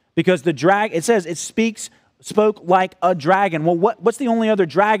Satan. Because it says it spoke like a dragon. Well, what's the only other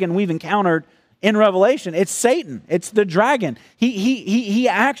dragon we've encountered in Revelation? It's Satan. It's the dragon. He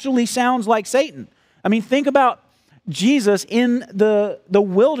actually sounds like Satan. I mean, think about Jesus in the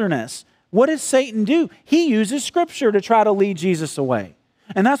wilderness. What does Satan do? He uses Scripture to try to lead Jesus away.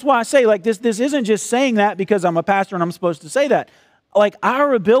 And that's why I say, like, this isn't just saying that because I'm a pastor and I'm supposed to say that. Like,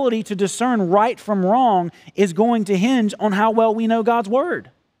 our ability to discern right from wrong is going to hinge on how well we know God's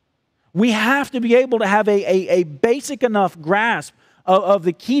Word. We have to be able to have a basic enough grasp of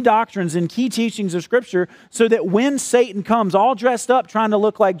the key doctrines and key teachings of Scripture so that when Satan comes all dressed up trying to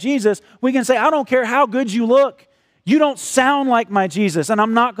look like Jesus, we can say, I don't care how good you look. You don't sound like my Jesus, and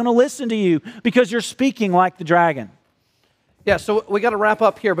I'm not going to listen to you because you're speaking like the dragon. Yeah, so we got to wrap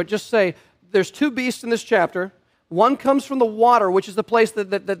up here, but just say there's 2 beasts in this chapter. One comes from the water, which is the place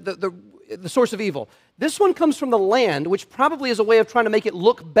the source of evil. This one comes from the land, which probably is a way of trying to make it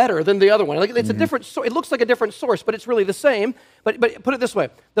look better than the other one. Like, it's a different. It looks like a different source, but it's really the same. But put it this way: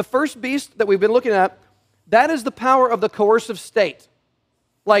 the first beast that we've been looking at, that is the power of the coercive state.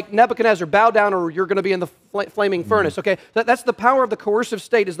 Like Nebuchadnezzar, bow down, or you're going to be in the flaming furnace. Okay, that's the power of the coercive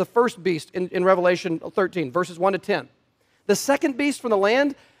state. Is the first beast in Revelation 13, verses 1 to 10. The second beast from the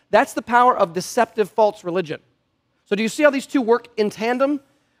land, that's the power of deceptive false religion. So do you see how these two work in tandem?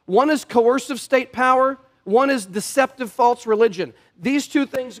 One is coercive state power. One is deceptive false religion. These two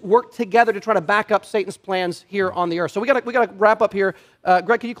things work together to try to back up Satan's plans here on the earth. So we got to wrap up here.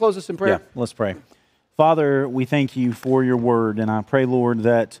 Greg, can you close us in prayer? Yeah, let's pray. Father, we thank you for your word, and I pray, Lord,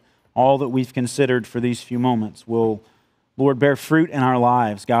 that all that we've considered for these few moments will Lord, bear fruit in our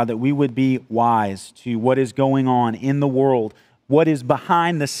lives, God, that we would be wise to what is going on in the world, what is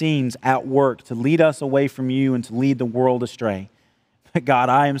behind the scenes at work to lead us away from you and to lead the world astray. God,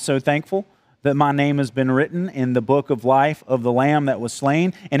 I am so thankful that my name has been written in the book of life of the Lamb that was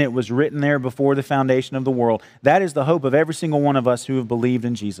slain, and it was written there before the foundation of the world. That is the hope of every single one of us who have believed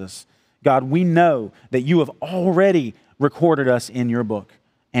in Jesus. God, we know that you have already recorded us in your book,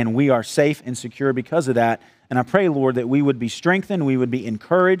 and we are safe and secure because of that. And I pray, Lord, that we would be strengthened, we would be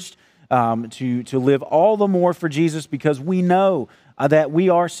encouraged to live all the more for Jesus, because we know that we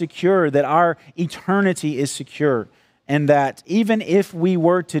are secure, that our eternity is secure, and that even if we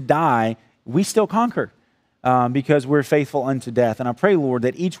were to die, we still conquer because we're faithful unto death. And I pray, Lord,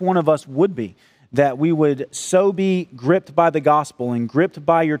 that each one of us would be, that we would so be gripped by the gospel and gripped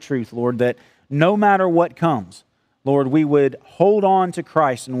by your truth, Lord, that no matter what comes, Lord, we would hold on to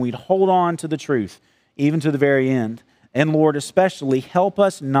Christ and we'd hold on to the truth, even to the very end. And Lord, especially help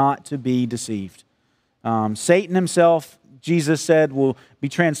us not to be deceived. Satan himself, Jesus said, will be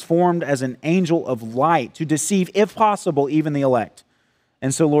transformed as an angel of light to deceive, if possible, even the elect.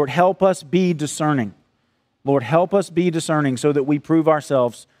 And so, Lord, help us be discerning. Lord, help us be discerning so that we prove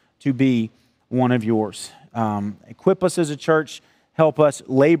ourselves to be one of yours. Equip us as a church. Help us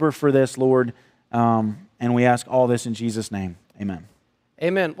labor for this, Lord. And we ask all this in Jesus' name. Amen.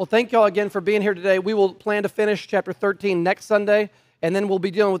 Amen. Well, thank you all again for being here today. We will plan to finish chapter 13 next Sunday, and then we'll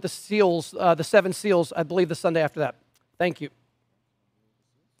be dealing with the seals, the 7 seals, I believe, the Sunday after that. Thank you.